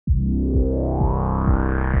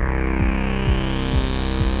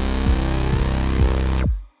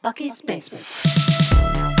Bucky's Basement.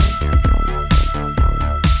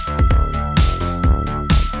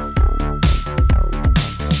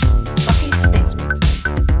 Bucky's Basement.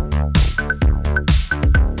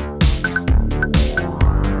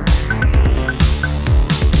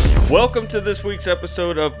 Welcome to this week's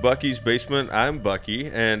episode of Bucky's Basement. I'm Bucky,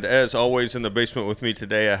 and as always in the basement with me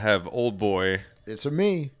today, I have Oldboy. It's a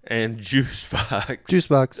me. And Juicebox.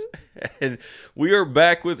 Juicebox. And we are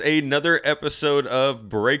back with another episode of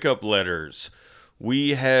Breakup Letters.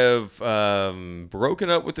 We have broken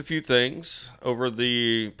up with a few things over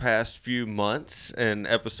the past few months and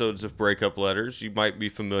episodes of Breakup Letters you might be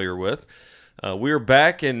familiar with. We are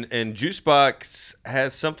back, and Juicebox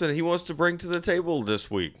has something he wants to bring to the table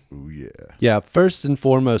this week. Oh, yeah. Yeah, first and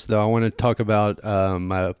foremost, though, I want to talk about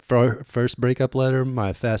my first breakup letter,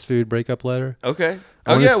 my fast food breakup letter. Okay.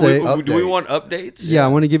 I Oh, wanna yeah. say- Do we want updates? Yeah, I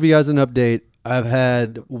want to give you guys an update. I've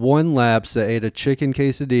had one lapse. I ate a chicken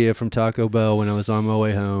quesadilla from Taco Bell when I was on my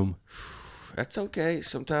way home, That's okay.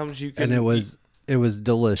 Sometimes you can. and it was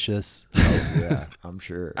delicious. Oh, yeah, I'm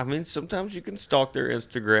sure. I mean, sometimes you can stalk their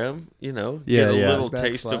Instagram, Yeah, get a yeah. little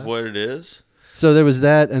taste of Backslash. what it is. So there was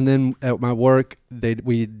that, and then at my work,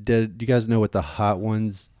 we did. You guys know what the Hot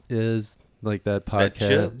Ones is? Like that podcast?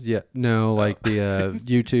 chip? Yeah, no, like the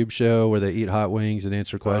YouTube show where they eat hot wings and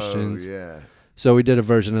answer questions. Oh, yeah. So we did a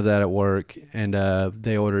version of that at work, and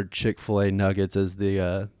they ordered Chick-fil-A nuggets as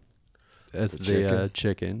the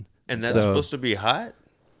chicken. And that's So- supposed to be hot?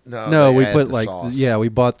 No, they we add put the like sauce. we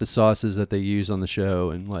bought the sauces that they use on the show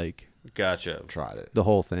and like Gotcha. Tried it. the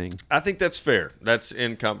whole thing. I think that's fair. That's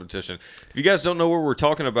in competition. If you guys don't know what we're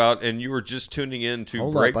talking about and you were just tuning in to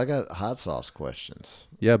Hold break. up, I got hot sauce questions.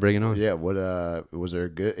 Yeah, bring it on. Yeah, what was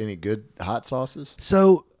there any good hot sauces?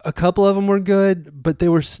 So a couple of them were good, but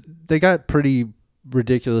they got pretty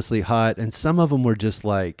ridiculously hot, and some of them were just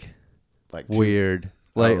like Like weird.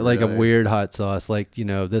 Like Oh, like a really? weird hot sauce. Like,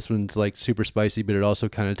 this one's like super spicy, but it also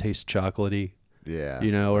kind of tastes chocolatey. Yeah.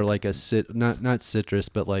 Or like a not citrus,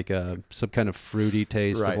 but like some kind of fruity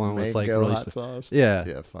taste right. along with like mango really hot sauce. Yeah.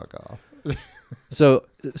 Yeah, fuck off. So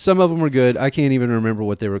some of them were good. I can't even remember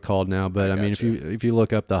what they were called now, but I mean, gotcha. if you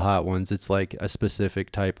look up the hot ones, it's like a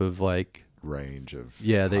specific type of like Range of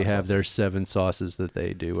they hot have their sauces. 7 sauces that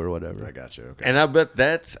they do or whatever. I got you. Okay. And I bet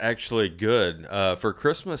that's actually good. For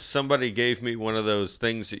Christmas, somebody gave me one of those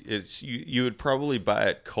things. You would probably buy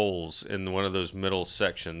at Kohl's in one of those middle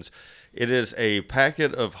sections. It is a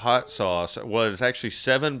packet of hot sauce. Well, it's actually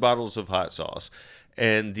 7 bottles of hot sauce.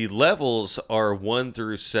 And the levels are 1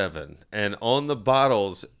 through 7. And on the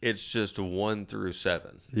bottles, it's just 1 through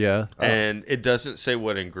 7. Yeah. And it doesn't say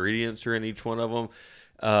what ingredients are in each one of them.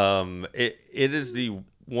 It is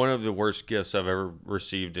one of the worst gifts I've ever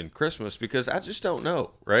received in Christmas because I just don't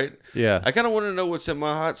know, right? Yeah. I kind of want to know what's in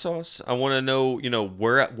my hot sauce. I want to know,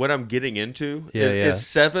 what I'm getting into. Yeah, Is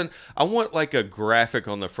 7. I want like a graphic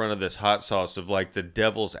on the front of this hot sauce of like the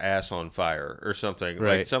devil's ass on fire or something, like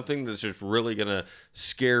Right. something that's just really gonna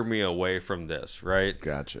scare me away from this, right?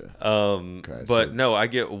 Gotcha. But so- no, I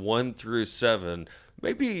get 1 through 7.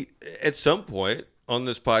 Maybe at some point on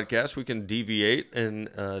this podcast we can deviate and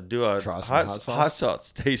do a Try some hot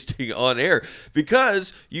sauce tasting on air,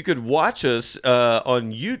 because you could watch us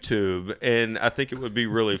on YouTube, and I think it would be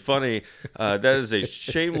really funny. That is a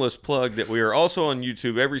shameless plug that we are also on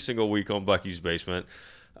YouTube every single week on Bucky's Basement.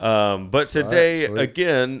 But today, sweet.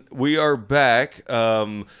 again, we are back.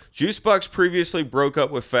 Juicebox previously broke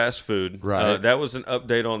up with fast food. Right. That was an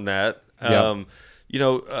update on that. Yep.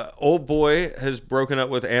 Oldboy has broken up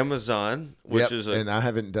with Amazon, which Yep, is and I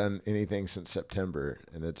haven't done anything since September,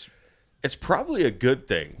 and it's probably a good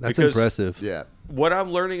thing. That's because impressive. yeah. what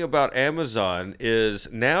I'm learning about Amazon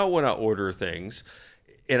is now when I order things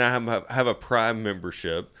and I have a Prime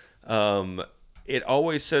membership, it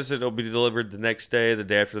always says it'll be delivered the next day, the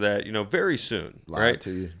day after that, very soon, Lied right?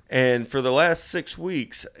 to you. And for the last 6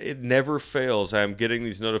 weeks, it never fails. I'm getting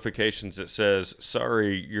these notifications that says,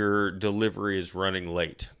 sorry, your delivery is running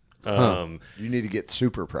late. You need to get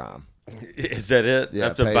Super Prime. Is that it? Yeah, I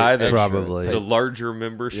have to pay buy the, extra. Probably. the larger Yeah,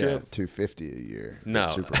 membership? $250 a year. with No.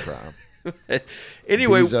 Super Prime.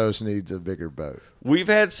 Anyway, Bezos needs a bigger boat. we've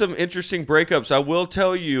had some interesting breakups. I will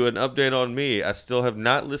tell you an update on me. I still have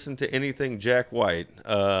not listened to anything Jack White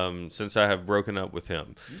since I have broken up with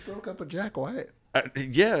him. You broke up with Jack White.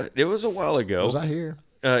 Yeah, it was a while ago. Was I here?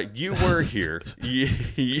 You were here.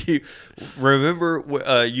 you remember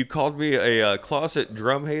you called me a closet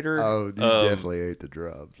drum hater? Oh, you definitely ate the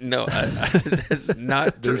drums. No, that's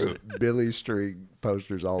not There's true. Billy String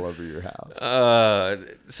posters all over your house.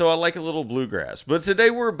 So I like a little bluegrass. But today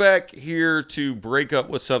we're back here to break up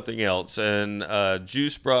with something else. And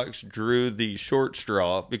Juicebox drew the short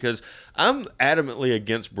straw because I'm adamantly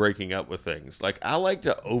against breaking up with things. Like, I like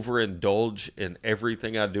to overindulge in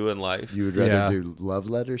everything I do in life. You would rather Yeah. do love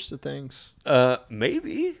letters to things?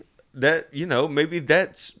 Maybe. Maybe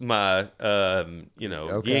that's my,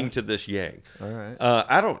 Okay. yin to this yang. All right.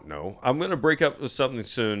 I don't know. I'm going to break up with something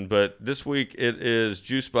soon, but this week it is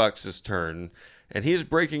Juicebox's turn, and he is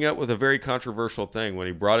breaking up with a very controversial thing. When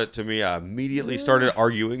he brought it to me, I immediately started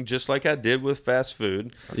arguing, just like I did with fast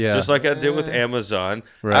food, Yeah. just like I did with Amazon.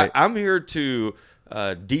 Right. I'm here to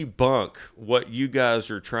debunk what you guys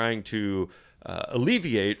are trying to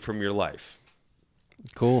alleviate from your life.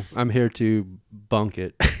 Cool. I'm here to bunk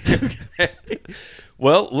it.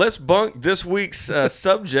 Well, let's bunk this week's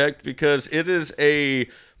subject because it is a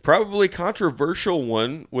probably controversial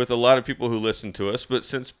one with a lot of people who listen to us. But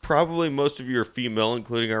since probably most of you are female,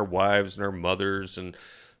 including our wives and our mothers and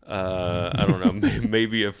I don't know,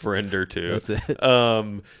 maybe a friend or two. That's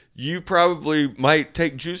it. You probably might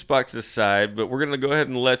take Juicebox's side, but we're going to go ahead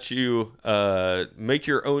and let you make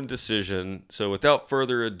your own decision. So without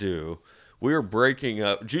further ado, we are breaking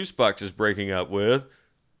up. Juicebox is breaking up with...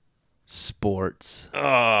 Sports. It's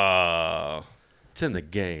in the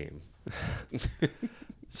game.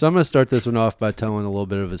 So I'm going to start this one off by telling a little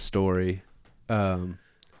bit of a story. And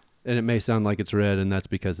it may sound like it's red, and that's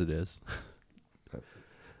because it is.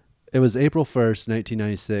 It was April 1st,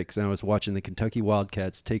 1996, and I was watching the Kentucky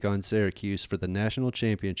Wildcats take on Syracuse for the national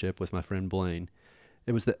championship with my friend Blaine.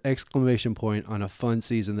 It was the exclamation point on a fun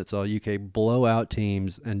season that saw UK blow out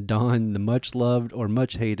teams and don the much-loved or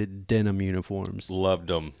much-hated denim uniforms. Loved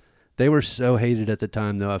them. They were so hated at the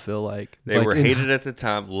time, though, I feel like. They Like, were hated at the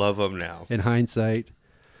time. Love them now. In hindsight,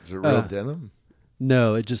 Is it real denim?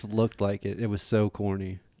 no, it just looked like it. It was so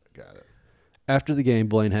corny. Got it. After the game,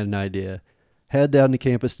 Blaine had an idea. Head down to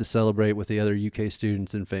campus to celebrate with the other UK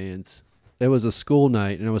students and fans. It was a school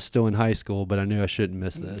night, and I was still in high school, but I knew I shouldn't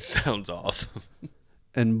miss this. Sounds awesome.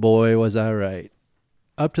 And boy, was I right.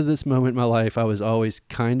 Up to this moment in my life, I was always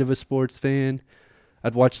kind of a sports fan.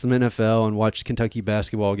 I'd watch some NFL and watch Kentucky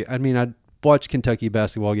basketball. I'd watch Kentucky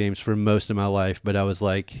basketball games for most of my life, but I was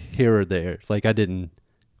like here or there. Like I didn't,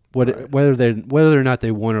 whether or not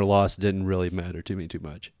they won or lost didn't really matter to me too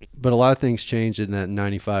much. But a lot of things changed in that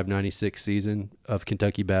 95-96 season of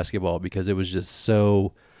Kentucky basketball because it was just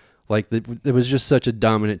so, it was just such a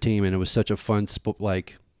dominant team, and it was such a fun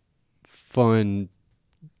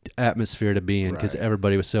atmosphere to be in because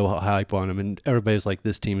everybody was so hype on them, and everybody was like,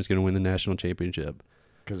 this team is going to win the national championship.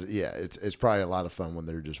 Because, it's probably a lot of fun when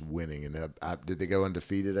they're just winning. And did they go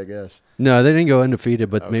undefeated, I guess? No, they didn't go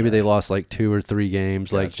undefeated, but maybe they lost like 2 or 3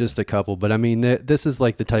 games, like just a couple. But I mean, this is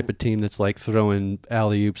like the type of team that's like throwing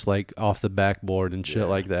alley-oops like off the backboard and shit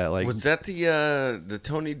like that. Like, Was that the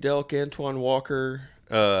Tony Delk, Antoine Walker,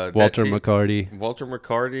 Walter McCarty? Walter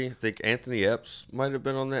McCarty. I think Anthony Epps might have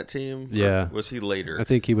been on that team. Yeah. Or was he later? I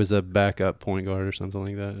think he was a backup point guard or something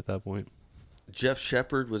like that at that point. Jeff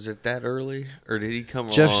Shepard, was it that early, or did he come?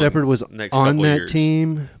 Jeff along Shepard was next on couple that years?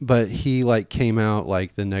 team, but he like came out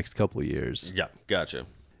like the next couple of years. Yeah, gotcha.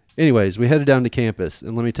 Anyways, we headed down to campus,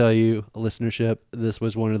 and let me tell you, listenership, this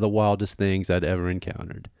was one of the wildest things I'd ever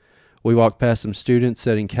encountered. We walked past some students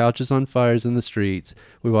setting couches on fires in the streets.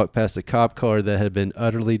 We walked past a cop car that had been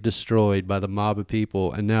utterly destroyed by the mob of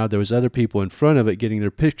people, and now there was other people in front of it getting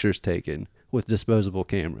their pictures taken with disposable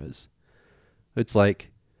cameras. It's like,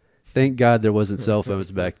 thank God there wasn't cell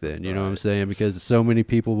phones back then, you know what I'm saying? Because so many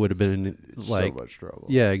people would have been in, like... so much trouble.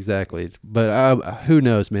 Yeah, exactly. But who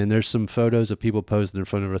knows, man? There's some photos of people posing in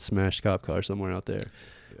front of a smashed cop car somewhere out there.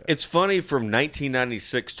 It's funny, from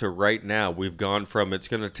 1996 to right now, we've gone from it's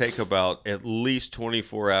going to take about at least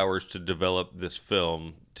 24 hours to develop this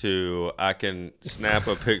film to I can snap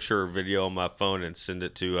a picture or video on my phone and send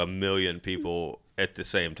it to 1 million people at the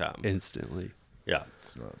same time. Instantly. Yeah.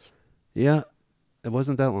 It's nuts. Yeah, it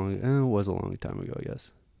wasn't that long. It was a long time ago, I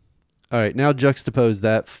guess. All right, now juxtapose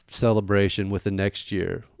that celebration with the next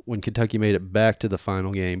year when Kentucky made it back to the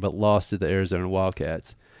final game but lost to the Arizona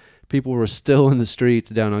Wildcats. People were still in the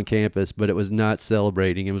streets down on campus, but it was not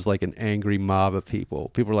celebrating. It was like an angry mob of people.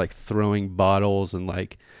 People were like throwing bottles and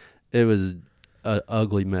like it was an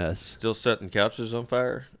ugly mess. Still setting couches on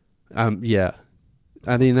fire? Yeah.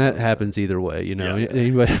 I mean, that happens either way, you know. Yeah.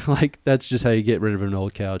 Anybody, like, that's just how you get rid of an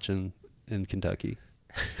old couch in Kentucky.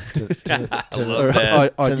 I Or love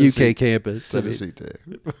that. on Tennessee- UK campus. I mean, Tennessee,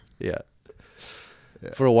 too. yeah.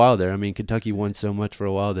 Yeah. For a while there. I mean, Kentucky won so much for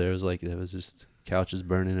a while there. It was like, it was just couches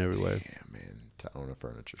burning everywhere. Yeah, man. To own a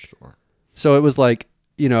furniture store. So it was like,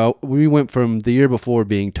 we went from the year before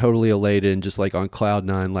being totally elated and just like on cloud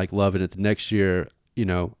nine, like loving it. The next year,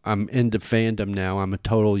 I'm into fandom now. I'm a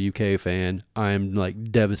total UK fan. I'm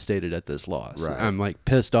like devastated at this loss. Right. I'm like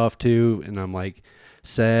pissed off too, and I'm like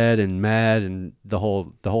sad and mad and the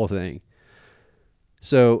whole thing.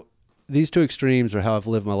 So these two extremes are how I've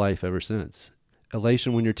lived my life ever since.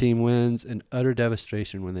 Elation when your team wins and utter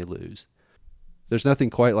devastation when they lose. There's nothing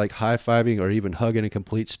quite like high-fiving or even hugging a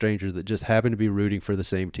complete stranger that just happened to be rooting for the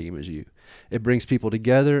same team as you. It brings people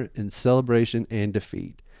together in celebration and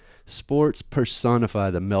defeat. Sports personify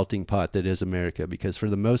the melting pot that is America because for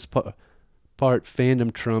the most part,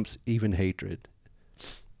 fandom trumps even hatred.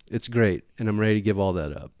 It's great, and I'm ready to give all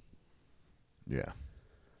that up. Yeah.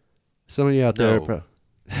 Some of you out there,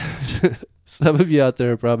 some of you out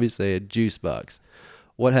there are probably saying, "Juicebox,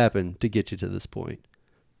 what happened to get you to this point?"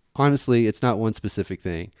 Honestly, it's not one specific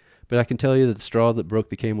thing, but I can tell you that the straw that broke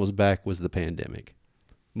the camel's back was the pandemic.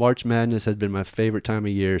 March Madness had been my favorite time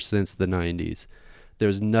of year since the 90s. There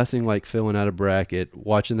was nothing like filling out a bracket,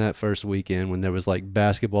 watching that first weekend when there was like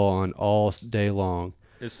basketball on all day long.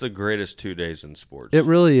 It's the greatest 2 days in sports. It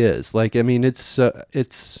really is. Like, I mean, it's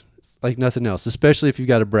like nothing else, especially if you've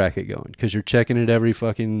got a bracket going because you're checking it every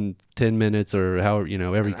fucking 10 minutes or however,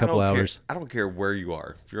 every couple hours. I don't care where you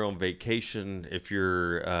are. If you're on vacation, if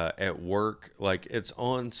you're at work, like it's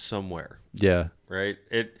on somewhere. Yeah. Right?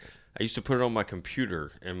 I used to put it on my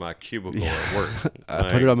computer in my cubicle at work. I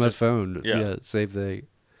put it on my phone. Yeah, same thing.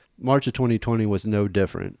 March of 2020 was no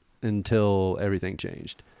different until everything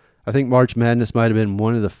changed. I think March Madness might have been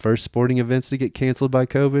one of the first sporting events to get canceled by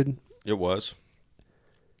COVID. It was.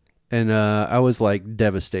 And I was like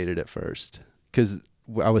devastated at first because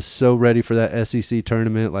I was so ready for that SEC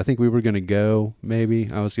tournament. I think we were going to go, maybe.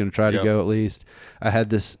 I was going to try to go at least. I had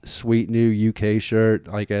this sweet new UK shirt.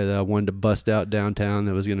 Like I wanted to bust out downtown.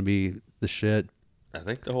 That was going to be the shit. I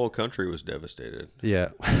think the whole country was devastated.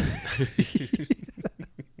 Yeah.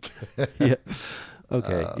 Yeah.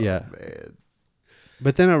 Okay. Yeah. Man.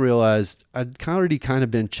 But then I realized I'd already kind of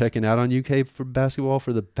been checking out on UK for basketball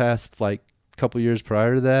for the past like couple years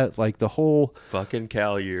prior to that. Like the whole fucking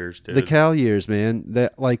Cal years, dude. The Cal years, man.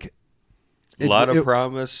 That like a lot of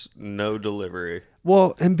promise, no delivery.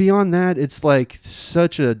 Well, and beyond that, it's like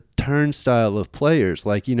such a turnstile of players.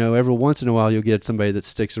 Like, every once in a while you'll get somebody that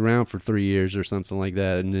sticks around for 3 years or something like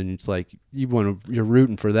that, and then it's like you're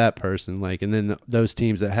rooting for that person. Like, and then those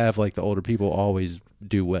teams that have like the older people always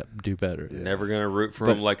do better. Yeah. Never gonna root for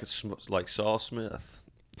him like Saul Smith.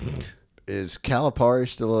 Is Calipari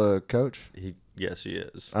still a coach? Yes, he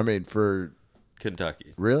is. I mean, for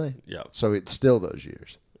Kentucky. Really? Yeah. So it's still those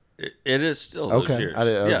years. It is still those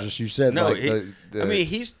years. You said no. Like I mean,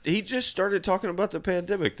 he just started talking about the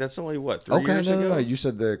pandemic. That's only what 3 years ago. No. You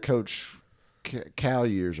said the coach Cal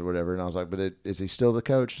years or whatever, and I was like, but is he still the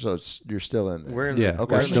coach? So you're still in there. We're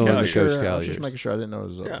still in the coach Cal years. I was just making sure I didn't know it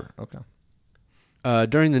was over. Okay.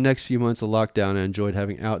 During the next few months of lockdown, I enjoyed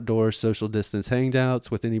having outdoor social distance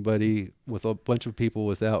hangouts with a bunch of people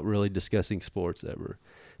without really discussing sports ever.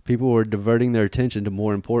 People were diverting their attention to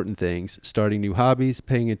more important things, starting new hobbies,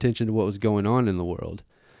 paying attention to what was going on in the world.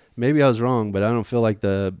 Maybe I was wrong, but I don't feel like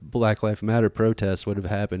the Black Lives Matter protests would have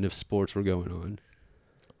happened if sports were going on.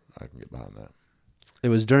 I can get behind that. It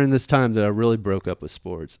was during this time that I really broke up with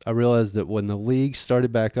sports. I realized that when the league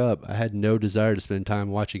started back up, I had no desire to spend time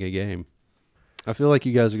watching a game. I feel like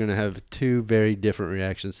you guys are going to have two very different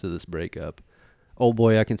reactions to this breakup. Old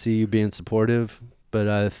boy, I can see you being supportive, but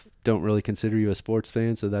I don't really consider you a sports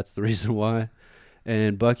fan, so that's the reason why.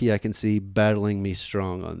 And Bucky, I can see battling me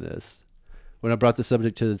strong on this. When I brought the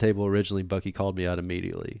subject to the table originally, Bucky called me out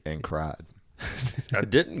immediately. And cried. I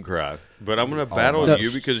didn't cry, but I'm going to battle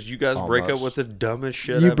you because you guys break up with the dumbest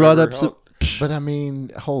shit you I've brought ever up some. But I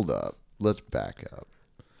mean, hold up. Let's back up.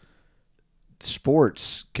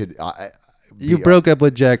 Sports could... You broke up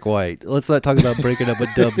with Jack White. Let's not talk about breaking up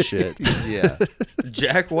with dumb shit. Yeah.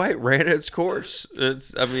 Jack White ran its course.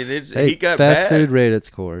 Hey, he got fast bad. food ran its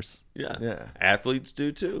course. Yeah. Athletes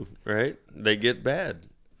do too, right? They get bad.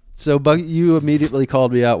 So, Bucky, you immediately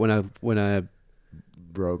called me out when I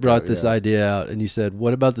brought this yeah. idea out, and you said,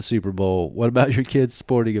 "What about the Super Bowl? What about your kids'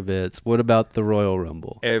 sporting events? What about the Royal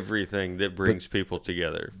Rumble?" Everything that brings people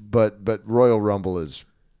together. But Royal Rumble is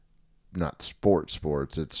not sports.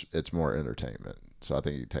 It's more entertainment. So I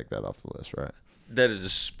think you take that off the list, right? That is a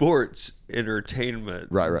sports entertainment.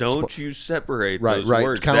 Right. Don't you separate those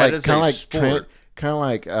words. Kind That of is a sport. Kind of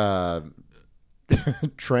like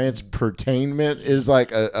transportainment is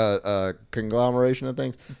like a conglomeration of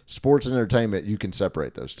things. Sports and entertainment, you can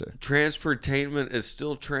separate those two. Transportainment is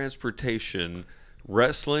still transportation.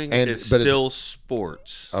 Wrestling is but still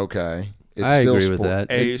sports. Okay. It's I still agree with sport.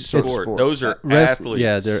 that. A It's sport. Those are Rest- athletes.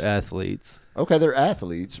 Yeah, they're athletes. Okay, they're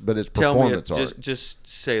athletes, but it's Tell me, performance art. just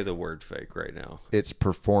say the word fake right now. It's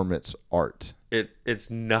performance art. It's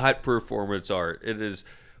not performance art. It is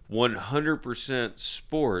 100%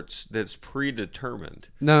 sports that's predetermined.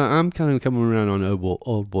 No, I'm kind of coming around on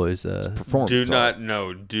old boys. Performance Do art.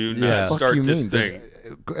 not Yeah. Fuck start you this mean? thing.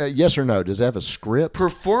 Yes or no? Does it have a script?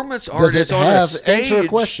 Performance art Does it is on a have stage. answer a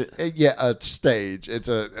question? Yeah, a stage. It's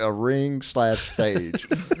a ring / stage.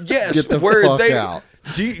 Yes, Get the where fuck they out.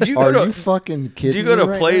 do you Are go to you fucking kidding do you go me to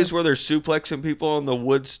right plays now? where they're suplexing people on the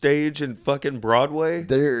wood stage in fucking Broadway?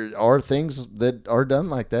 There are things that are done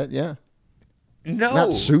like that. Yeah, No. not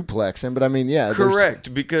suplexing, but I mean, yeah, there's-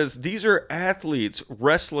 Correct, because these are athletes.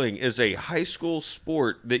 Wrestling is a high school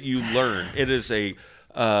sport that you learn. It is a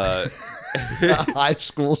a high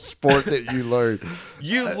school sport that you learn.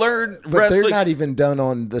 you learn But wrestling. they're not even done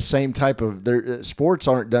on the same type of. Their sports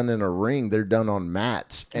aren't done in a ring. They're done on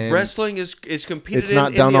mats. And Wrestling is competed it's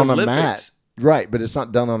not in done the on Olympics. a mat, right? But it's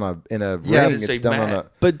not done on in a Yeah, ring. it's It's a done on mat.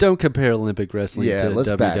 a. but don't compare Olympic wrestling Yeah, to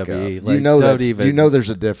let's back up. WWE. You know don't that's even. you know there's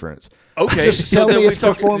a difference. Okay, Just so tell then me we it's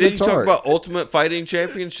talk. Then you performance talk art. about Ultimate Fighting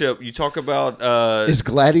Championship. You talk about Is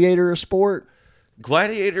Gladiator a sport?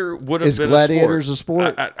 Gladiator would have Is been Gladiators a a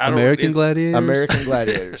sport? I don't- American it- Gladiators. American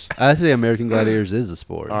Gladiators. I say American Gladiators is a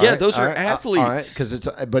sport. All Yeah, right, those all are right, athletes. All right, because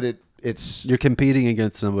it's You're competing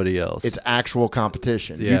against somebody else. it's actual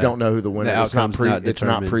competition. You Yeah. don't know who the winner The is. It's not, outcome's not it's not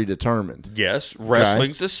determined. predetermined. Yes,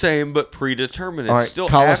 wrestling's the same, but predetermined. It's All right, still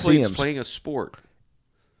athletes Coliseums. playing a sport.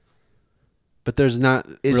 but there's not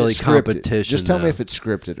Is really it scripted? competition. Just tell me though. if it's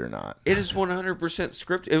scripted or not. It is 100%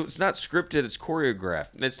 scripted. It's not scripted. It's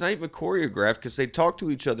choreographed, and it's not even choreographed because they talk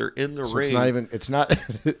to each other in the So ring. it's not even. It's not.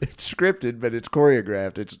 It's scripted, but it's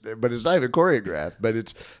choreographed. But it's not even choreographed. But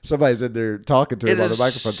it's somebody's in there talking to It him on the is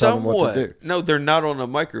microphone, telling him what to do. No, they're not on a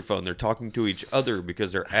microphone. They're talking to each other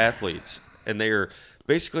because they're athletes, and they are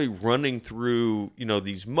basically running through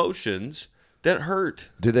these motions that hurt.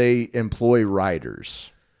 Do they employ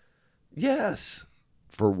writers Yes.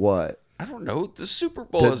 for what? I don't know. The Super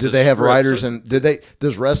Bowl is Do a they have script, writers? so- And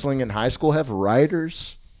does wrestling in high school have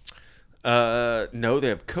writers? No, they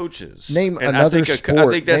have coaches. Name And another I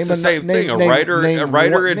sport. think that's Name the ano- same thing. name- A writer name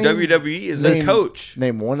in name- WWE is name- a coach.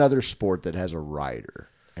 Name one other sport that has a writer,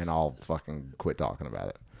 and I'll fucking quit talking about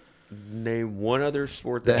it. Name one other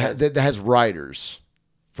sport that That has writers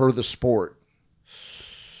for the sport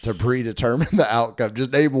to predetermine the outcome.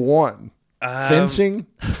 Just name one. Fencing,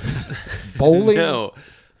 bowling. No,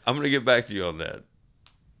 I'm going to get back to you on that.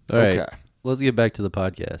 All right, Okay. let's get back to the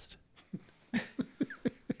podcast.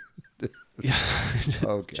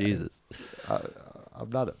 Okay. Jesus, I'm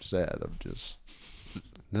not upset. I'm just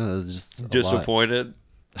no, it's just a lot. Disappointed.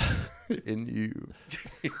 in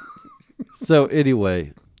you. So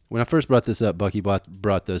anyway, when I first brought this up, Bucky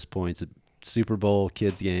brought those points: Super Bowl,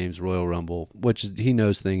 kids games, Royal Rumble, which he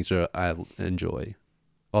knows things that I enjoy.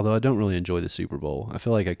 Although I don't really enjoy the Super Bowl. I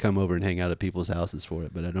feel like I come over and hang out at people's houses for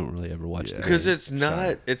it, but I don't really ever watch the game. Because it's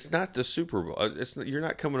not the Super Bowl. You're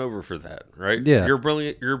not coming over for that, right? Yeah.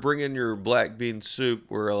 You're bringing your black bean soup.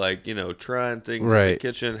 We're trying things in the Right.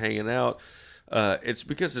 kitchen, hanging out. It's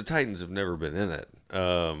because the Titans have never been in it.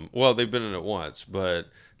 Well, they've been in it once, but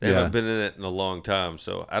they Yeah. haven't been in it in a long time.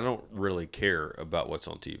 So I don't really care about what's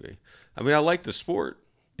on TV. I mean, I like the sport.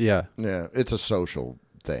 Yeah, Yeah, it's a social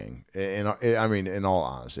thing. And I mean, in all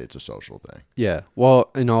honesty, it's a social thing. yeah.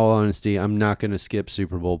 Well, in all honesty, I'm not going to skip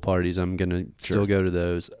Super Bowl parties. I'm going to still go to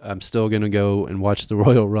those. I'm still going to go and watch the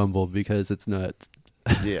Royal Rumble because it's nuts.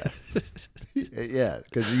 Yeah, yeah,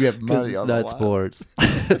 because you have Because money it's on not the line. sports.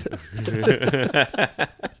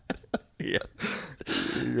 Yeah.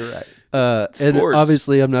 You're right. And Sports.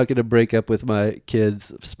 obviously, I'm not going to break up with my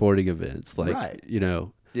kids' sporting events. Right.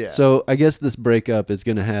 Yeah. So I guess this breakup is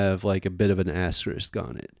going to have like a bit of an asterisk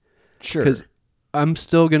on it. Sure. Because I'm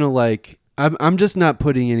still going to I'm just not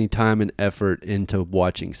putting any time and effort into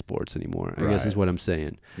watching sports anymore. I guess is Right. what I'm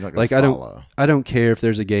saying. You're not gonna follow. I don't care if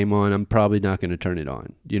there's a game on. I'm probably not going to turn it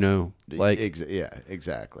on. Like yeah,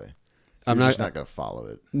 exactly. I'm You're not- just not going to follow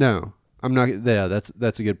it. no, I'm not. Yeah,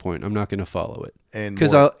 that's a good point. I'm not going to follow it. And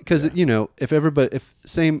Because more- if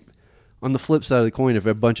same on the flip side of the coin, if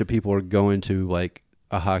a bunch of people are going to like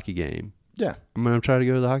a hockey game, Yeah, I'm going to try to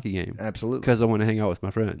go to the hockey game absolutely. because I want to hang out with my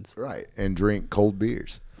friends. Right, and drink cold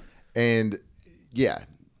beers, and yeah,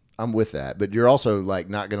 I'm with that. But you're also like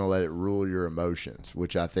not going to let it rule your emotions,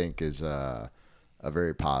 which I think is a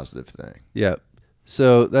very positive thing. Yeah.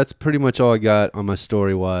 So that's pretty much all I got on my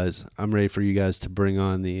story wise. I'm ready for you guys to bring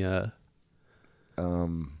on the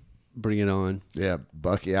bring it on. Yeah,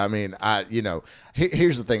 Bucky. I mean,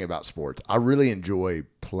 here's the thing about sports. I really enjoy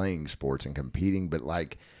playing sports and competing, but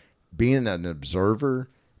like being an observer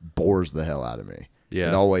bores the hell out of me. Yeah.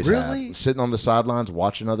 It always Really? has. Sitting on the sidelines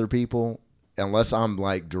watching other people, unless I'm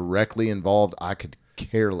like directly involved, I could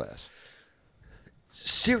care less.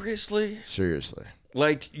 Seriously? Seriously.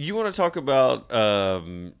 Like, you want to talk about,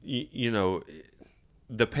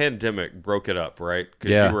 the pandemic broke it up, right?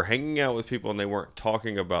 Because Yeah. you were hanging out with people and they weren't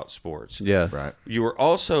talking about sports. Yeah. Right. You were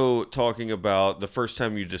also talking about the first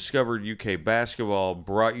time you discovered UK basketball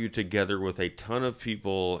brought you together with a ton of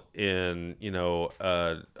people in,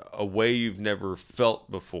 a way you've never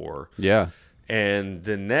felt before. Yeah. And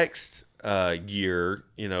the next year,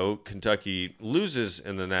 Kentucky loses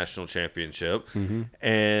in the national championship,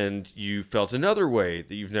 and you felt another way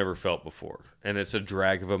that you've never felt before. And it's a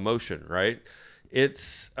drag of emotion, right?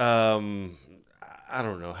 It's, I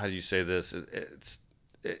don't know, how do you say this?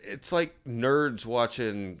 It's like nerds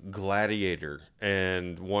watching Gladiator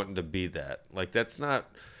and wanting to be that. Like, that's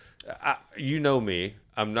not, you know me.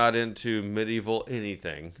 I'm not into medieval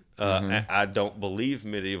anything. I don't believe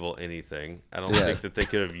medieval anything. I don't think that they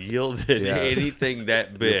could have yielded anything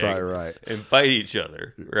that big probably right. and fight each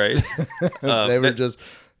other, right? They were just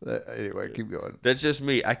anyway. Keep going. That's just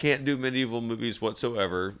me. I can't do medieval movies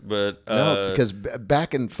whatsoever. But No, because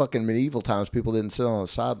back in fucking medieval times, people didn't sit on the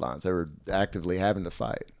sidelines; they were actively having to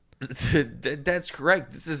fight. that's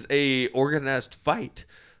correct. This is a organized fight.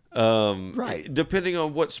 Right. Depending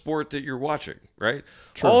on what sport that you're watching, right?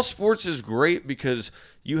 True. All sports is great because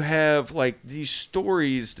you have like these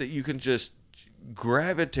stories that you can just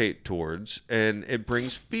gravitate towards and it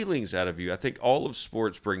brings feelings out of you. I think all of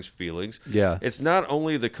sports brings feelings. Yeah. It's not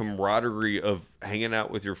only the camaraderie of hanging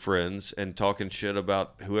out with your friends and talking shit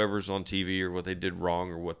about whoever's on TV or what they did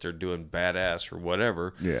wrong or what they're doing badass or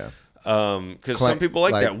whatever. Yeah. Because some people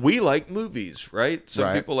like like- that. We like movies, right? Some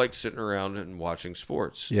Right. people like sitting around and watching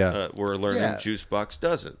sports. Yeah. We're learning Yeah. Juicebox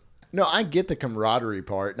doesn't. No, I get the camaraderie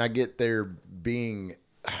part, and I get there being.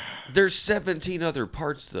 There's 17 other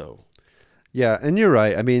parts, though. Yeah, and you're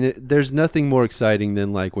right. I mean, there's nothing more exciting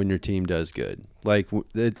than like when your team does good. Like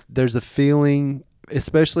there's a feeling,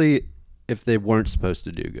 especially if they weren't supposed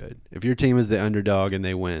to do good. If your team is the underdog and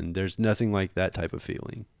they win, there's nothing like that type of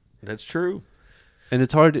feeling. That's true. And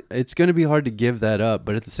it's hard. It's going to be hard to give that up.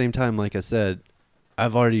 But at the same time, like I said,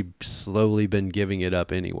 I've already slowly been giving it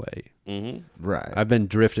up anyway. Mm-hmm. Right. I've been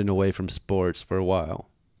drifting away from sports for a while.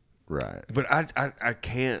 Right. But I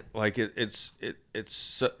can't, like,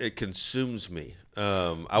 it consumes me.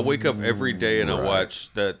 I wake up every day and I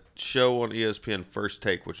watch that show on ESPN, First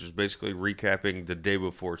Take, which is basically recapping the day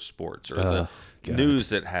before sports or the news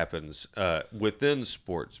that happens within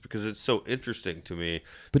sports because it's so interesting to me.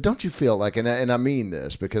 But don't you feel like, and I mean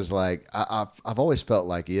this because like I've always felt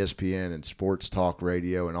like ESPN and sports talk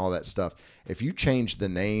radio and all that stuff. If you change the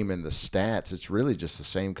name and the stats, it's really just the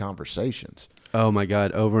same conversations. Oh my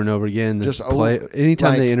God! Over and over again. Just anytime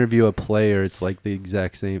like- they interview a player, it's like the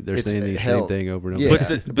exact same. They're saying the same thing over and over. Yeah.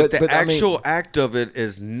 again. But the but I mean- actual act of it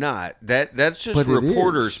is not. That's just But it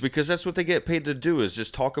reporters is. because that's what they get paid to do is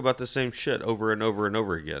just talk about the same shit over and over and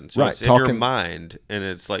over again. So Right, it's in your talking- mind and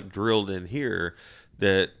it's like drilled in here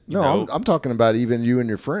that you No, know, I'm talking about even you and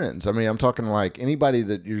your friends. I mean, I'm talking like anybody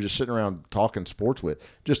that you're just sitting around talking sports with.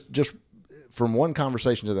 Just from one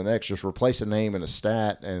conversation to the next, just replace a name and a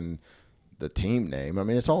stat and the team name. I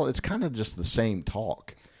mean, it's kind of just the same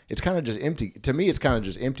talk. It's kind of just empty. To me, it's kind of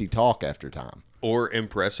just empty talk after time. or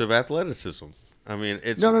impressive athleticism. I mean,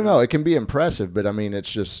 it's No. It can be impressive, but I mean,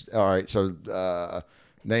 it's just all right. So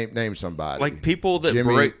name somebody like people that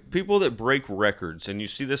Jimmy- break records, and you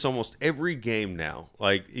see this almost every game now.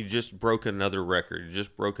 Like you just broke another record,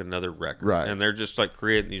 Right. And they're just like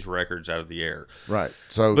creating these records out of the air. Right.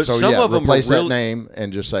 So But so some yeah, of 'em are replace that really- name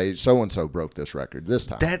and just say so and so broke this record this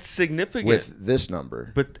time That's significant. with this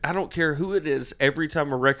number. But I don't care who it is. Every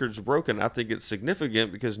time a record's broken, I think it's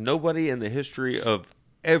significant because nobody in the history of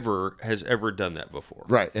ever has ever done that before.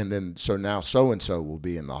 Right. And then so now so and so will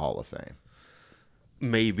be in the Hall of Fame.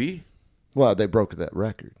 Maybe, Well, they broke that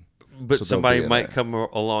record. but So they'll somebody be in might there. come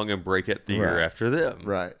along and break it the year Right. after them.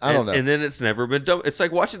 Right. I don't know. And then it's never been done. It's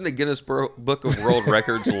like watching the Guinness Book of World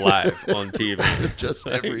Records live on TV. Just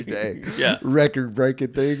every day. Yeah. Record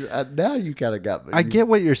breaking things. Now you kind of got me. I get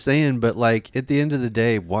what you're saying, but like at the end of the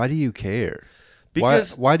day, why do you care?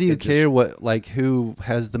 Because why do you it just- care what like who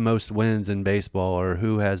has the most wins in baseball or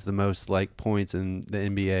who has the most like points in the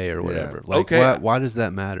NBA or whatever? Like Okay. why does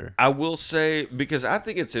that matter? I will say, because I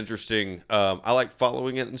think it's interesting, I like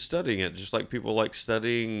following it and studying it, just like people like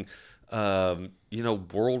studying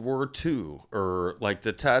World War II or like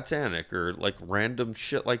the Titanic or like random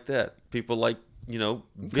shit like that. People like,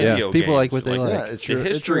 video games. People like what they like. Yeah, The it's your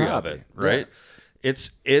history of hobby. it, right? Yeah.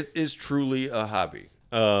 It is truly a hobby.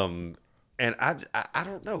 And I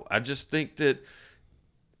don't know. I just think that,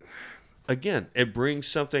 again, it brings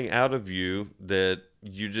something out of you that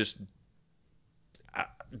you just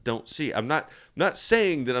don't see. I'm not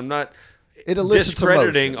saying that I'm not It elicits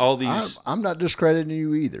discrediting emotion. all these. I'm not discrediting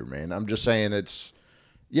you either, man. I'm just saying it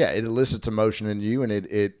elicits emotion in you, and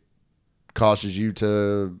it causes you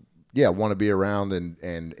to want to be around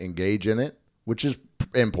and engage in it, which is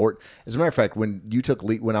important. As a matter of fact, when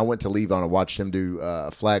I went to Levon and watched him do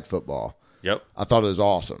flag football. Yep. I thought it was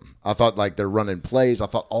awesome. I thought like they're running plays. I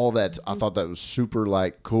thought that was super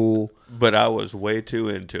like cool. But I was way too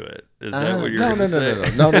into it. Is that what you're no, going to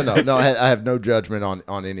no, say? No. I have no judgment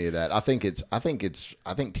on any of that. I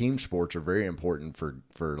think team sports are very important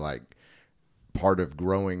for like part of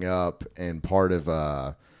growing up and part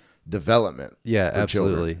of development. Yeah, for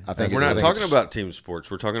absolutely. children. I think We're not it's- talking about team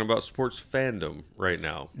sports. We're talking about sports fandom right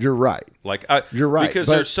now. You're right. You're right, Because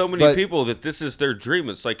but- there's so many but- people that this is their dream.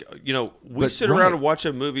 It's like, we But sit right. around and watch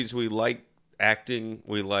movies. We like acting.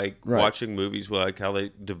 We like Right. watching movies. We like how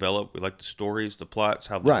they develop. We like the stories, the plots,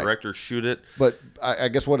 how the Right. directors shoot it. But I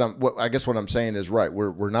guess what I'm saying is right.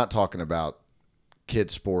 We're not talking about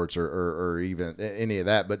kids sports or even any of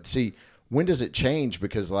that. But see, when does it change?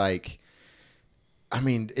 Because like, I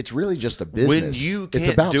mean, it's really just a business. When you It's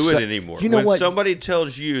can't about do se- it anymore. You know when what? somebody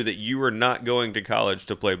tells you that you are not going to college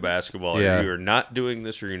to play basketball, Yeah. or you are not doing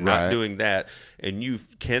this, or you're not Right. doing that, and you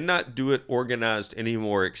cannot do it organized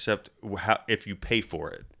anymore except if you pay for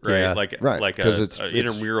it, right? Yeah. Right. Like 'Cause a it's-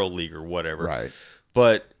 intramural league or whatever. Right.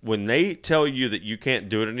 But when they tell you that you can't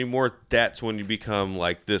do it anymore, that's when you become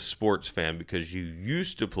like this sports fan because you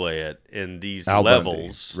used to play it in these Al Bundy.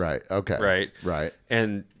 levels. Right. Okay. Right. Right.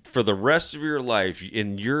 And for the rest of your life,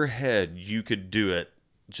 in your head, you could do it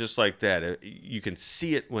just like that. You can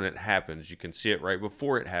see it when it happens. You can see it right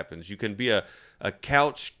before it happens. You can be a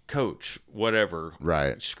couch coach, whatever,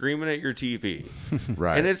 Right. screaming at your TV.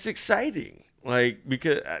 Right. And it's exciting, like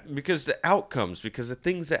because the outcomes, because the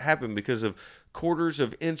things that happen, because of quarters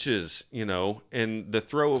of inches, in the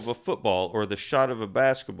throw of a football or the shot of a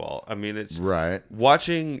basketball. I mean, it's Right.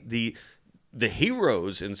 watching the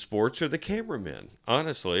heroes in sports are the cameramen.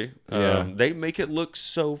 Honestly, Yeah. they make it look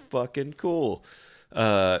so fucking cool.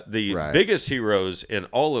 The Right. biggest heroes in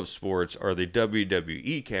all of sports are the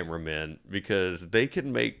WWE cameramen because they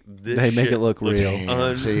can make this. They make shit it look real.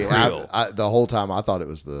 Unreal. See, the whole time I thought it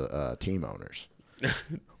was the team owners.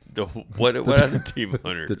 What are the team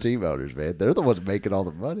owners? The team owners, man. They're the ones making all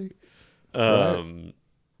the money. Um,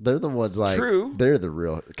 They're the ones like True. They're the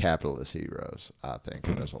real capitalist heroes, I think,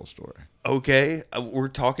 in this whole story. Okay, we're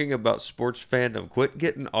talking about sports fandom. Quit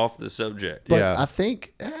getting off the subject. But Yeah. I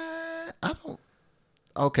think I don't.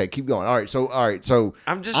 Okay, keep going. All right, so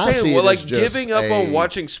I'm just I see saying, it well, as like just giving up a- on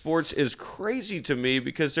watching sports is crazy to me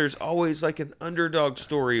because there's always like an underdog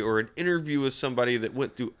story or an interview with somebody that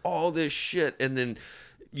went through all this shit and then,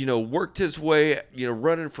 worked his way,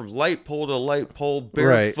 running from light pole to light pole,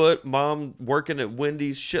 barefoot, mom working at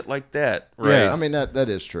Wendy's, shit like that. Right. Yeah. I mean that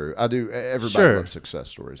is true. I do. Everybody Sure. loves success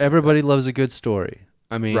stories. Everybody loves a good story.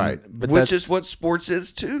 I mean, Right. but Which that's- is what sports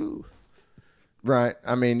is too. Right.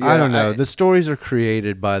 I mean, I don't yeah, know. The stories are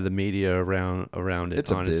created by the media around it. It's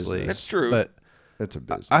a honestly, business. That's true. But it's a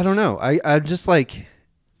business. I don't know. I'm just like,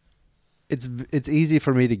 it's easy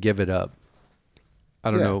for me to give it up. I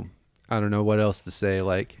don't Yeah. know. I don't know what else to say.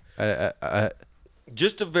 Like, I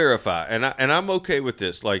Just to verify, and I'm okay with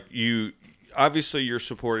this. Like obviously you're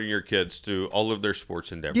supporting your kids through all of their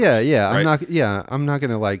sports endeavors. yeah. right? I'm not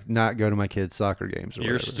gonna like not go to my kids' soccer games or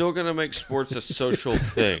You're whatever. still gonna make sports a social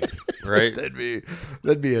thing, right?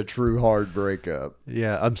 That'd be a true hard breakup.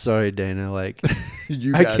 Yeah, I'm sorry, Dana. Like,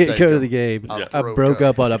 You I gotta can't take go to a- the game. a I broke broke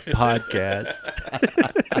up. up on a podcast.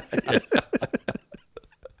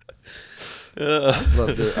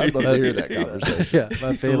 I'd love to hear that conversation. Yeah,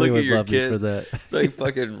 my family Look at would your love me for kids. that. It's like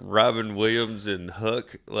fucking Robin Williams in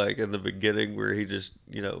Hook, like in the beginning where he just,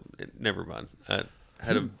 never mind. I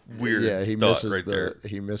had a weird Yeah, he thought misses right there.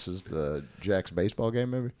 he misses the Jack's baseball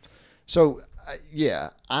game, maybe. So, yeah,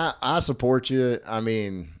 I support you. I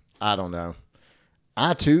mean, I don't know.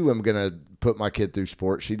 I too am gonna put my kid through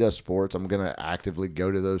sports. She does sports. I'm gonna actively go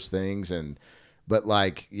to those things, but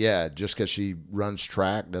like, yeah, just because she runs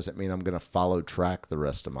track doesn't mean I'm gonna follow track the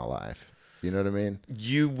rest of my life. You know what I mean?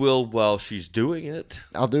 You will while she's doing it.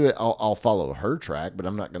 I'll do it. I'll follow her track, but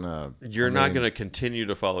I'm not gonna. You're not going to continue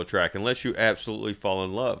to follow track unless you absolutely fall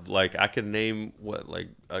in love. Like I can name like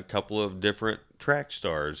a couple of different track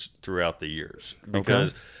stars throughout the years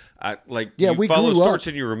because you we follow grew sports up.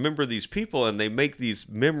 and you remember these people and they make these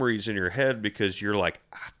memories in your head because you're like,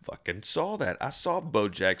 I fucking saw that. I saw Bo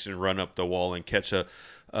Jackson run up the wall and catch a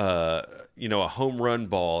home run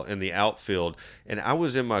ball in the outfield, and I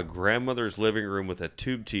was in my grandmother's living room with a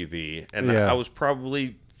tube TV, and I was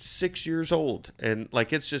probably 6 years old, and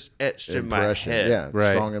like it's just etched in my head. Yeah,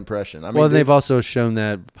 Right. strong impression. I mean, Well, they've also shown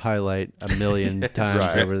that highlight a million times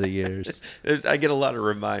Right. over the years. I get a lot of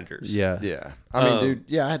reminders. Yeah. yeah. I mean,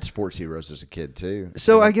 dude, I had sports heroes as a kid too.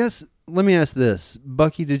 So I guess let me ask this,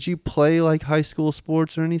 Bucky: did you play like high school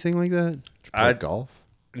sports or anything like that? Did you play golf?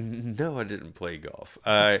 No, I didn't play golf.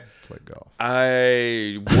 Play golf.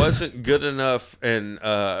 I wasn't good enough in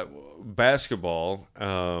basketball,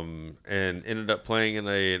 and ended up playing in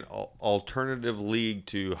an alternative league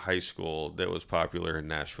to high school that was popular in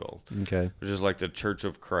Nashville. Okay. Which is like the Church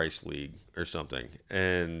of Christ League or something.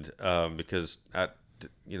 And because I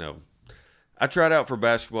tried out for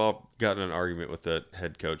basketball, got in an argument with the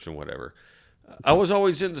head coach and whatever. I was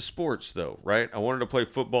always into sports though, right? I wanted to play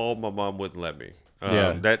football. My mom wouldn't let me.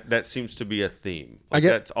 That seems to be a theme.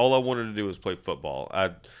 That's all I wanted to do was play football.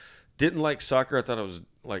 I didn't like soccer. I thought it was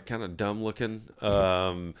like kind of dumb looking.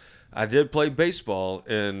 I did play baseball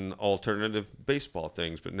in alternative baseball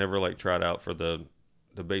things, but never like tried out for the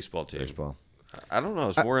baseball team. Baseball. I don't know. I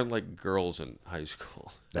was more in like girls in high school.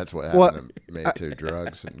 That's what happened to me too.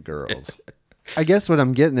 Drugs and girls. I guess what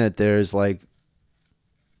I'm getting at there is like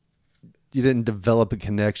you didn't develop a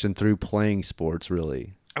connection through playing sports,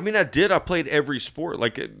 really. I mean, I did. I played every sport.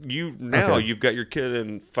 Like you've got your kid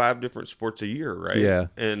in 5 different sports a year, right? Yeah.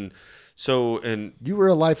 And You were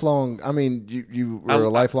a lifelong. I mean, you were a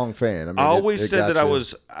lifelong fan. I mean, I always said got that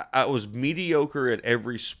you. I was mediocre at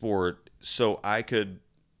every sport, so I could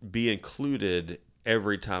be included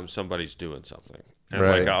every time somebody's doing something. And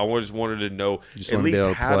Right. like I always wanted to know just at wanna be least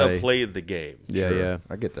able to how play. to play the game. Yeah, Sure. yeah.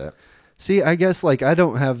 I get that. See, I guess like I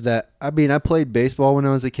don't have that. I mean, I played baseball when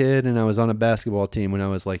I was a kid, and I was on a basketball team when I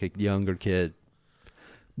was like a younger kid.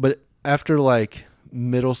 But after like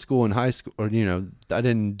middle school and high school, or I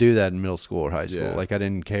didn't do that in middle school or high school. Yeah. Like I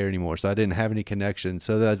didn't care anymore, so I didn't have any connection.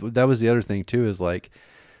 So that was the other thing too. Is like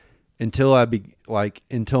until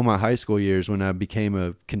my high school years when I became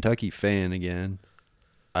a Kentucky fan again.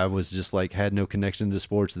 I was just like had no connection to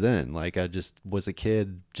sports then. Like I just was a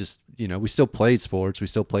kid. Just we still played sports. We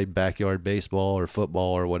still played backyard baseball or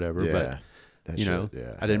football or whatever. Yeah. But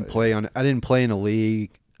Yeah. I didn't play on. I didn't play in a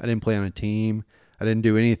league. I didn't play on a team. I didn't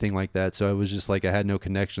do anything like that. So I was just like I had no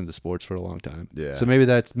connection to sports for a long time. Yeah. So maybe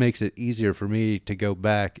that makes it easier for me to go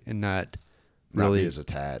back and not really be as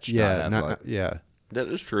attached. Yeah. Not have, like, Yeah. That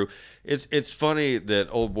is true. It's funny that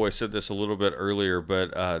Oldboy said this a little bit earlier,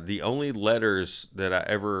 but the only letters that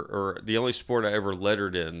the only sport I ever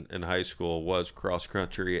lettered in high school was cross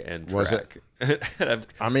country and track. Was it?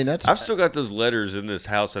 And I've still got those letters in this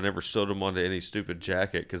house. I never sewed them onto any stupid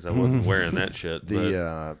jacket because I wasn't wearing that shit.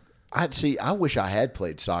 I wish I had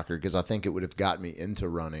played soccer because I think it would have got me into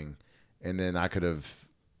running, and then I could have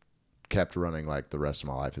kept running like the rest of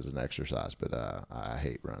my life as an exercise. But I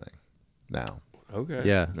hate running now. Okay.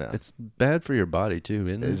 Yeah. Yeah. It's bad for your body too,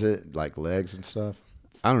 isn't it? Is it like legs and stuff?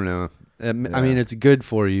 I don't know. I mean, it's good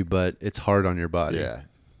for you, but it's hard on your body. Yeah,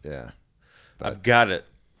 yeah. I've got it.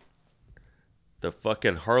 The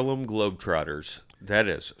fucking Harlem Globetrotters. That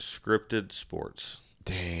is scripted sports.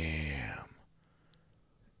 Damn.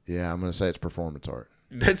 Yeah, I'm gonna say it's performance art.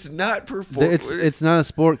 That's not performance. It's not a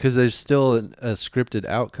sport because there's still a scripted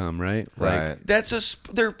outcome, right? Right.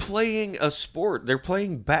 They're playing a sport. They're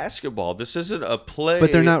playing basketball. This isn't a play.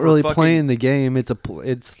 But they're not for really fucking- playing the game. It's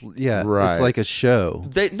Right. It's like a show.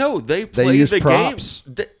 They play use the props.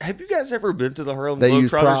 game. Have you guys ever been to the Harlem They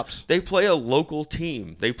use Globetrotters? props. They play a local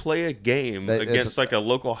team. They play a game It's against like a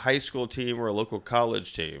local high school team or a local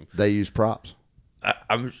college team. They use props.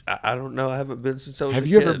 I don't know. I haven't been since I was. Have a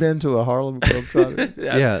you kid. ever been to a Harlem Globetrotter?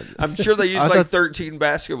 Yeah. I'm sure they use I like thought- 13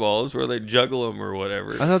 basketballs where they juggle them or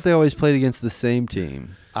whatever. I thought they always played against the same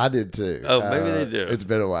team. I did too. Oh, maybe they do. It's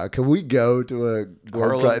been a while. Can we go to a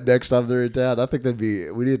Globetrotter Harlem? next time they're in town? I think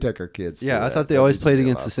we need to take our kids. to Yeah, I that. thought they That always needs to played be a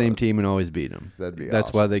against lot the of same fun. team and always beat them. That'd be That's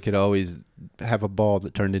awesome. why they could always have a ball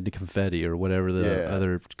that turned into confetti or whatever the Yeah.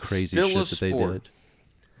 other crazy Still shit a that they sport, did.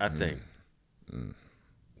 I think.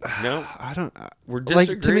 No, I don't. we're Like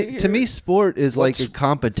disagreeing. to me, sport is like What's- a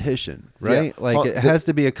competition, right? Yeah. Like it has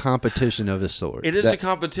to be a competition of a sort. It is a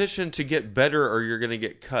competition to get better, or you're going to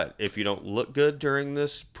get cut if you don't look good during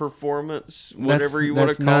this performance, whatever you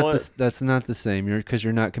want to call it. That's not the same. Because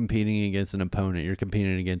you're not competing against an opponent. You're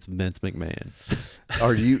competing against Vince McMahon.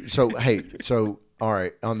 Are you so all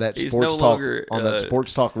right, on that He's sports no talk longer, that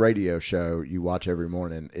sports talk radio show you watch every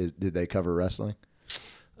morning, did they cover wrestling?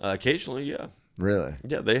 Occasionally, yeah. Really?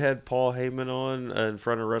 Yeah, they had Paul Heyman on in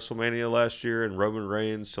front of WrestleMania last year, and Roman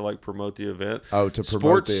Reigns to like promote the event. Oh, to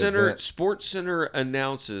promote the event. Sports Center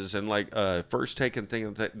announces, and like First Take and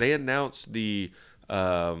thing, they announce the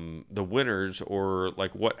winners, or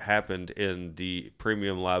like what happened in the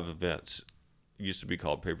premium live events. It used to be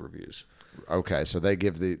called pay-per-views. Okay, so they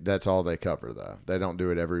give that's all they cover though. They don't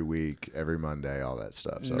do it every week, every Monday, all that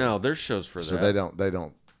stuff. So, No, there's shows for so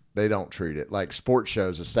that. they don't treat it like sports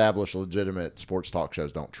shows. Established, legitimate sports talk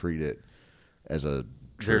shows don't treat it as a.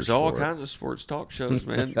 True There's all sport. kinds of sports talk shows,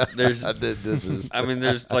 man. There's, This is. I mean,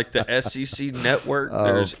 there's like the SEC network. Oh,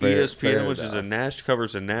 There's fair ESPN, which is enough.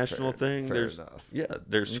 covers a national thing. fair There's enough.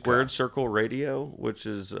 there's Squared Circle Radio, which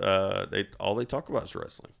is all they talk about is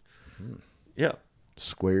wrestling. Yeah,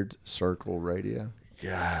 Squared Circle Radio.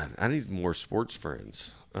 God, I need more sports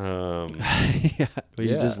friends. Yeah, you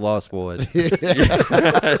Yeah. just lost one.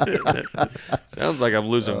 Sounds like I'm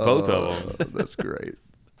losing both of them. That's great.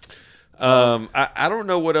 I don't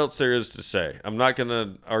know what else there is to say. I'm not going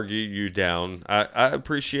to argue you down. I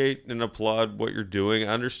appreciate and applaud what you're doing.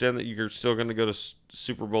 I understand that you're still going to go to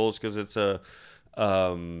Super Bowls because it's a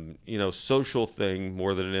social thing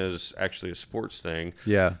more than it is actually a sports thing.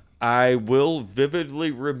 Yeah. I will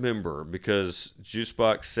vividly remember, because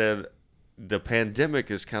Juicebox said the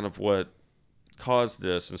pandemic is kind of what caused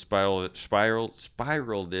this and spiraled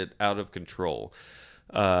it out of control.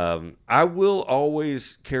 I will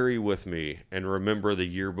always carry with me and remember the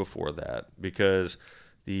year before that, because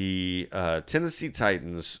the Tennessee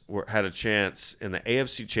Titans had a chance in the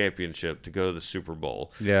AFC Championship to go to the Super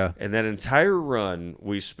Bowl. Yeah. And that entire run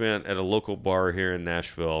we spent at a local bar here in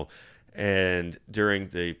Nashville. And during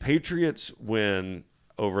the Patriots win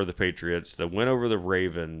over the Patriots, the win over the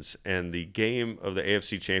Ravens, and the game of the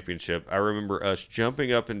AFC Championship, I remember us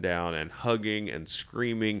jumping up and down and hugging and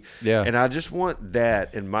screaming. Yeah. And I just want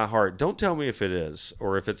that in my heart. Don't tell me if it is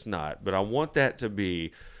or if it's not, but I want that to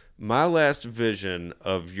be my last vision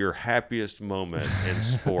of your happiest moment in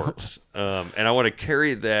sports. And I want to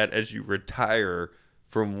carry that as you retire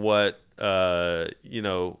from what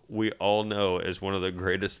we all know as one of the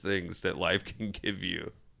greatest things that life can give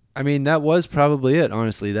you. I mean, that was probably it,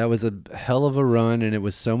 honestly. That was a hell of a run, and it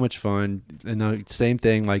was so much fun. And same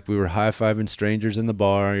thing, like we were high-fiving strangers in the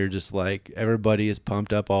bar. You're just like, everybody is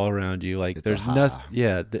pumped up all around you. Like, there's nothing.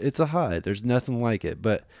 Yeah, it's a high. There's nothing like it.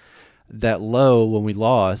 But that low when we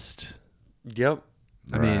lost, Yep.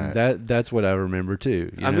 I mean, that's what I remember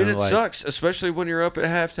too. I mean, it sucks, especially when you're up at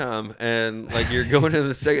halftime and like you're going into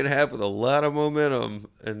the second half with a lot of momentum,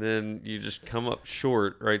 and then you just come up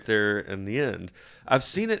short right there in the end. I've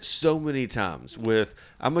seen it so many times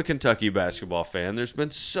I'm a Kentucky basketball fan. There's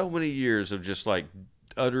been so many years of just like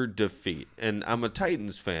utter defeat, and I'm a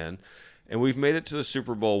Titans fan, and we've made it to the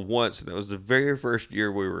Super Bowl once, and that was the very first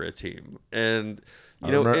year we were a team. And I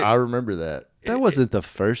remember that. That wasn't the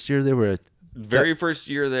first year they were. Very first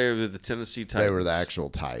year they were the Tennessee Titans. They were the actual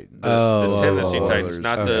Titans. The Tennessee Titans, Oilers.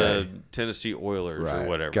 not the Tennessee Oilers or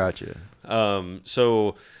whatever. Gotcha.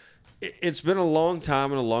 So it's been a long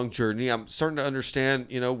time and a long journey. I'm starting to understand,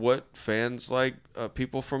 what fans like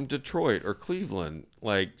people from Detroit or Cleveland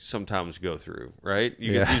like sometimes go through, right?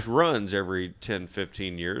 You get these runs every 10,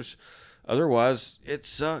 15 years. Otherwise, it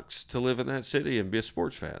sucks to live in that city and be a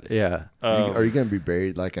sports fan. Yeah. Are you going to be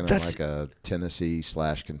buried like in a Tennessee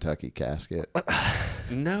 / Kentucky casket?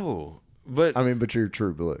 No, but but you're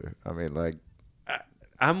true blue. I mean, like,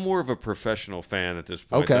 I'm more of a professional fan at this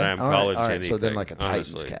point okay, than I'm college anything. So then, like a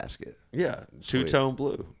Titans honestly. casket. Yeah, Sweet. two-tone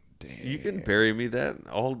blue. Damn. You can bury me that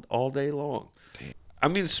all day long. Damn. I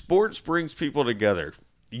mean, sports brings people together.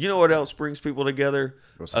 You know what else brings people together?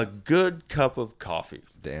 A good cup of coffee.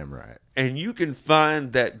 Damn right. And you can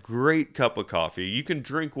find that great cup of coffee. You can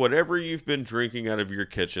drink whatever you've been drinking out of your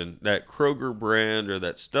kitchen, that Kroger brand or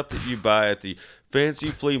that stuff that you buy at the fancy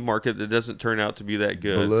flea market that doesn't turn out to be that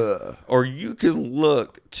good. Blah. Or you can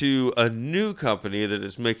look to a new company that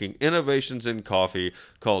is making innovations in coffee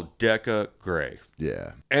called Deca Grey.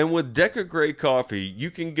 Yeah. And with Deca Grey coffee,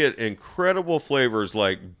 you can get incredible flavors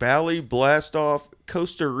like Bali Blastoff,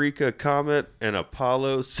 Costa Rica Comet, and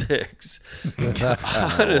Apollo 6.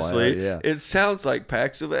 Honestly, yeah. it sounds like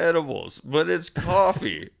packs of edibles, but it's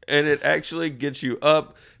coffee. and it actually gets you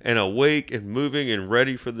up and awake and moving and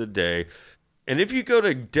ready for the day. And if you go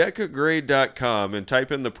to DecaGray.com and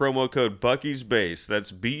type in the promo code Bucky's Base,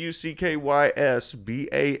 that's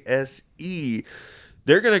BUCKYSBASE,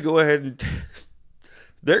 they're going to go ahead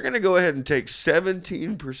and take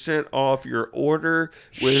 17% off your order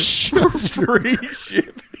with free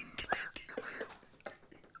shipping.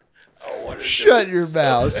 Shut your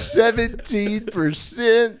mouth.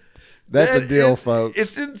 17%. That's a deal, folks.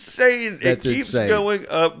 It's insane. That's it keeps insane. going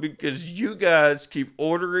up because you guys keep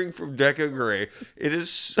ordering from Deca Gray. It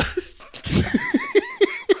is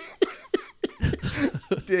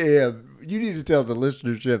Damn. You need to tell the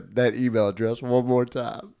listenership that email address one more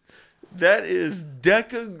time. that is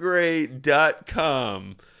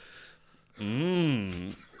decagray.com.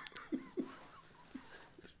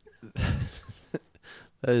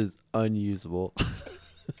 That is unusable.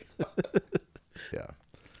 Yeah.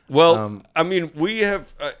 Well, I mean, we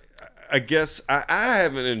have. I guess I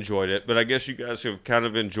haven't enjoyed it, but I guess you guys have kind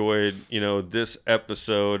of enjoyed, this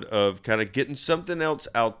episode of kind of getting something else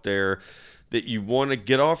out there that you want to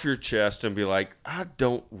get off your chest and be like, I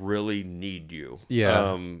don't really need you.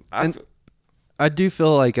 Yeah. I do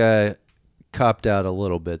feel like I copped out a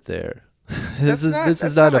little bit there. This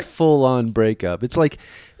is not a full on breakup. It's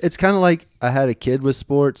kind of like I had a kid with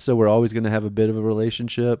sports, so we're always going to have a bit of a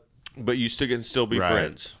relationship. But you can still be Right.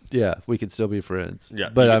 friends. Yeah, we could still be friends. Yeah,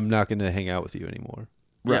 but I'm not going to hang out with you anymore.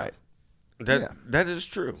 Right. That is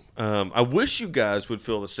true. I wish you guys would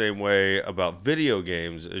feel the same way about video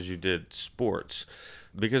games as you did sports.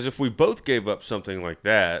 Because if we both gave up something like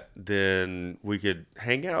that, then we could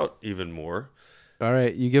hang out even more. All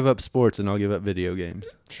right, you give up sports and I'll give up video games.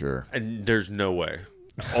 Sure. And there's no way.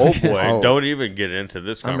 Oh boy, don't even get into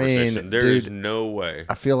this conversation. There is no way.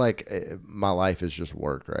 I feel like my life is just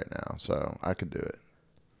work right now, so I could do it.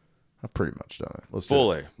 I've pretty much done it. Let's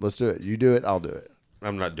Fully. do it. Let's do it. You do it, I'll do it.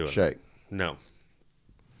 I'm not doing Shake. it. No.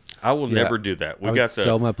 I will never do that. I would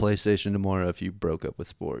sell my PlayStation tomorrow if you broke up with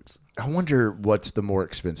sports. I wonder what's the more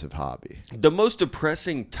expensive hobby. The most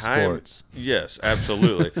depressing time. Sports. Yes,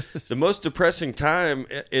 absolutely. The most depressing time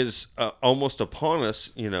is almost upon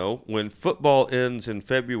us, when football ends in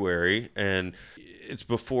February and it's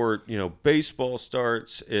before, baseball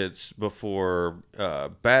starts. It's before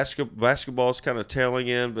basketball's kind of tailing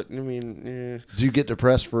in. But, Do you get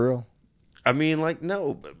depressed for real?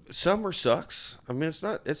 no, summer sucks.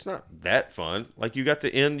 It's not that fun. Like you got the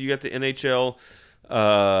NHL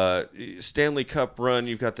Stanley Cup run,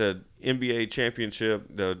 you've got the NBA championship,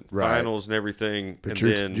 the finals and everything. But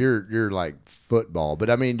and you're like football.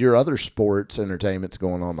 But your other sports entertainment's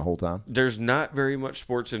going on the whole time. There's not very much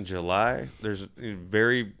sports in July. There's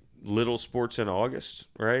very little sports in August,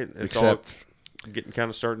 right? It's all getting kind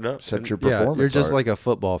of starting up. Except your performance. You're just art. like a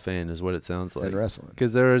football fan is what it sounds like. In wrestling.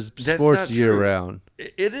 Because there is That's sports not year true. round.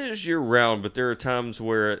 It is year round, but there are times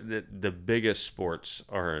where the biggest sports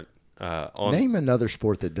aren't on. Name another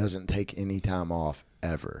sport that doesn't take any time off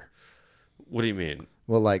ever. What do you mean?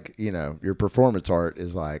 Well, your performance art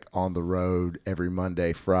is like on the road every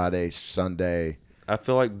Monday, Friday, Sunday. I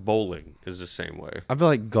feel like bowling is the same way. I feel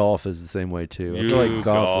like golf is the same way too. I feel like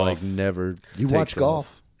golf never. You takes watch off.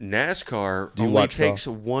 golf? NASCAR Do you only watch takes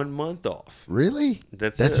 1 month off. Really?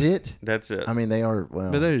 That's it. That's it. They are.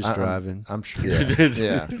 Well, But they're just driving. I'm sure. Yeah.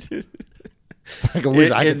 It's like I wish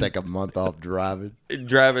I could take a month off driving.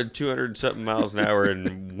 Driving 200-something miles an hour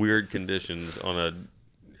in weird conditions on a,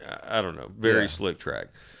 I don't know, very slick track.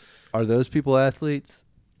 Are those people athletes?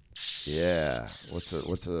 Yeah. What's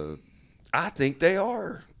a? I think they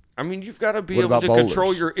are. You've got to be What able about to bowlers?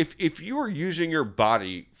 control your. If you are using your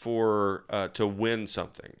body for to win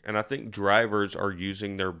something, and I think drivers are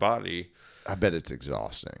using their body. I bet it's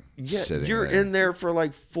exhausting. Yeah, sitting you're there. in there for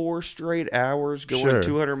like 4 straight hours, going Sure.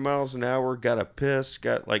 200 miles an hour. Got to piss.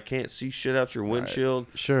 Can't see shit out your windshield.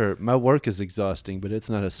 Sure, my work is exhausting, but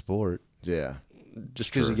it's not a sport. Yeah.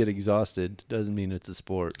 Just because True. you get exhausted doesn't mean it's a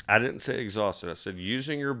sport. I didn't say exhausted. I said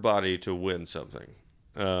using your body to win something.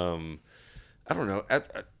 I don't know.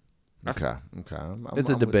 Okay. It's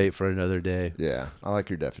a debate for another day. Yeah, I like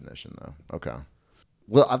your definition though. Okay.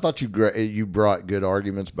 Well, I thought you brought good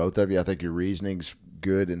arguments, both of you. I think your reasoning's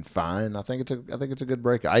good and fine. I think it's a good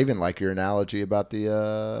break. I even like your analogy about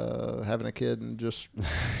the having a kid and just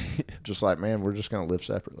like, man, we're just gonna live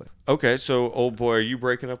separately. Okay, so old boy, are you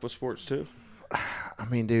breaking up with sports too?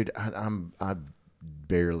 Dude, I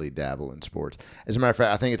barely dabble in sports. As a matter of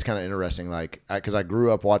fact, I think it's kind of interesting, because I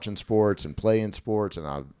grew up watching sports and playing sports, and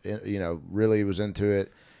I, really was into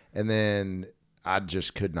it, and then I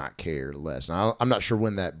just could not care less. And I'm not sure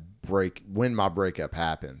when my breakup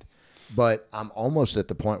happened, but I'm almost at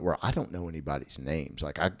the point where I don't know anybody's names.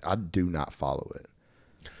 Like I do not follow it.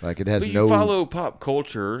 Like it has But no. you follow pop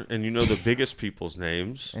culture and you know the biggest people's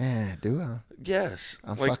names. Do I? Yes.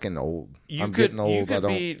 I'm Like, fucking old. You I'm could, getting old. You I could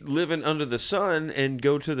don't. be living under the sun and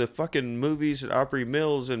go to the fucking movies at Opry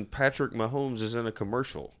Mills and Patrick Mahomes is in a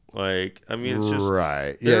commercial. Like, I mean, it's just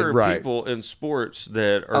right. there Yeah, are right. people in sports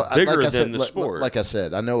that are bigger like I than said, the sport. Like I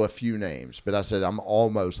said, I know a few names, but I said I'm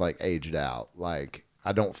almost like aged out. Like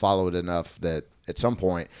I don't follow it enough that at some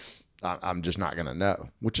point I'm just not gonna know,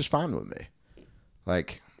 which is fine with me.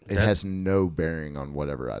 Like it has no bearing on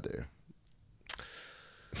whatever I do.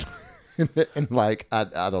 And like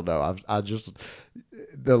I don't know. I just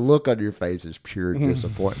the look on your face is pure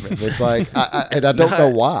disappointment. It's like I don't know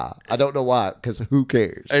why. I don't know why because who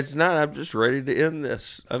cares? It's not. I'm just ready to end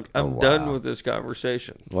this. I'm done with this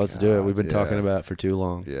conversation. Let's do it. We've been talking about it for too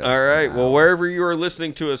long. Yeah. All right. Well, wherever you are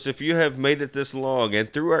listening to us, if you have made it this long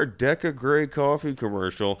and through our Deca Gray coffee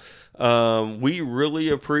commercial, we really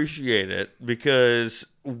appreciate it because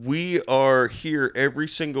we are here every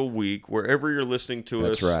single week wherever you're listening to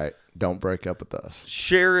us. That's right. Don't break up with us.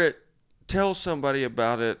 Share it. Tell somebody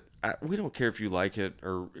about it. We don't care if you like it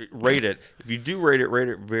or rate it. If you do rate it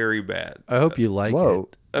very bad. I hope you like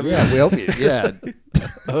it. Yeah, we hope you. Yeah.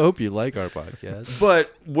 I hope you like our podcast.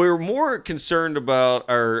 But we're more concerned about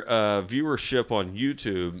our viewership on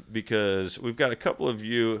YouTube because we've got a couple of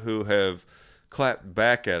you who have clapped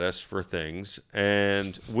back at us for things,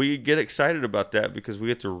 and we get excited about that because we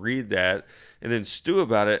get to read that and then stew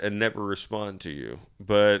about it and never respond to you.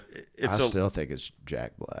 But I still think it's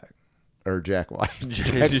Jack Black or Jack White.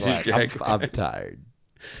 Jack Black. I'm tired.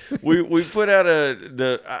 we put out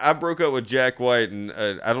I broke up with Jack White, and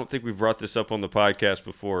I don't think we've brought this up on the podcast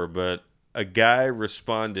before, but a guy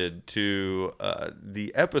responded to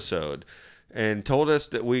the episode and told us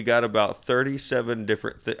that we got about 37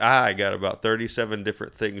 different I got about 37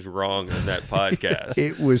 different things wrong in that podcast.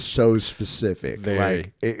 It was so specific.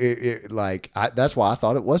 Very. Like that's why I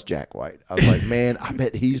thought it was Jack White. I was like, man, I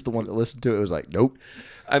bet he's the one that listened to it. It was like, nope.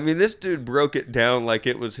 I mean, this dude broke it down like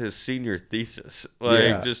it was his senior thesis.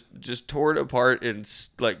 Like just tore it apart in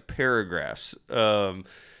like paragraphs.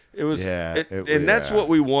 It was, and that's what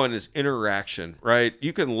we want is interaction, right?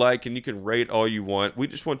 You can like and you can rate all you want. We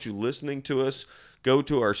just want you listening to us. Go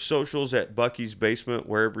to our socials at Bucky's Basement,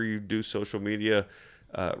 wherever you do social media.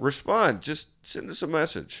 Respond. Just send us a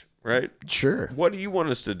message, right? Sure. What do you want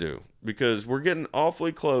us to do? Because we're getting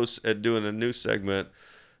awfully close at doing a new segment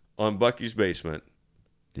on Bucky's Basement.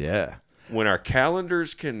 Yeah. When our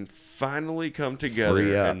calendars can finally come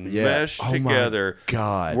together and mesh together, my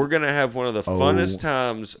God, we're going to have one of the funnest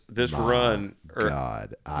times this run.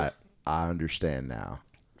 God, I understand now.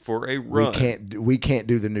 For a run. We can't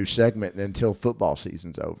do the new segment until football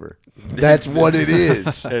season's over. That's what it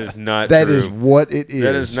is. That is not true. That is what it is.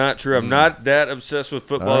 That is not true. I'm not that obsessed with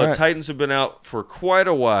football. Right. The Titans have been out for quite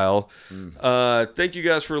a while. Thank you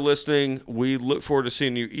guys for listening. We look forward to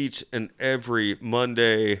seeing you each and every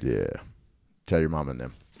Monday. Yeah. Tell your mom and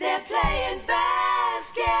them. They're playing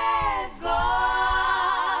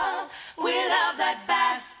basketball. We love that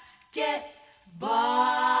basketball.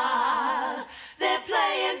 They're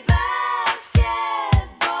playing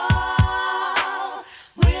basketball.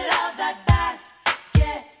 We love that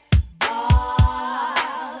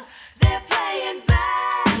basketball. They're playing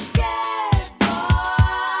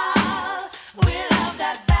basketball. We love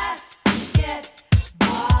that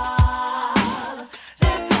basketball.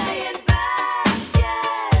 They're playing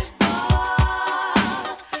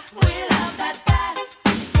basketball. We love that basketball.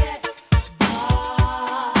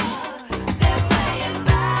 They're playing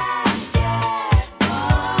basketball.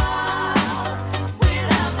 We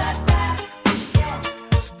love that basketball.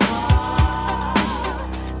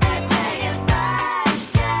 They're playing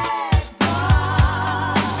basketball.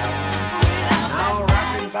 Now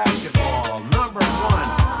rapping basketball, number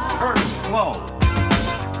 1, Curtis Blow.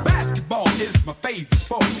 Basketball is my favorite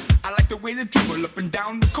sport. I like the way they dribble up and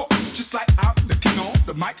down the court, just like I'm looking on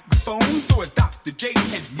the microphone. So it's Dr. J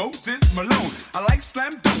and Moses Malone. I like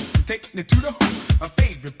slam dunks and taking it to the hoop. My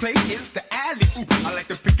favorite play is the alley-oop. I like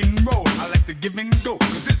the pick and roll. I like the give and go,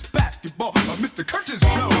 'cause it's basketball. Mr. Curtis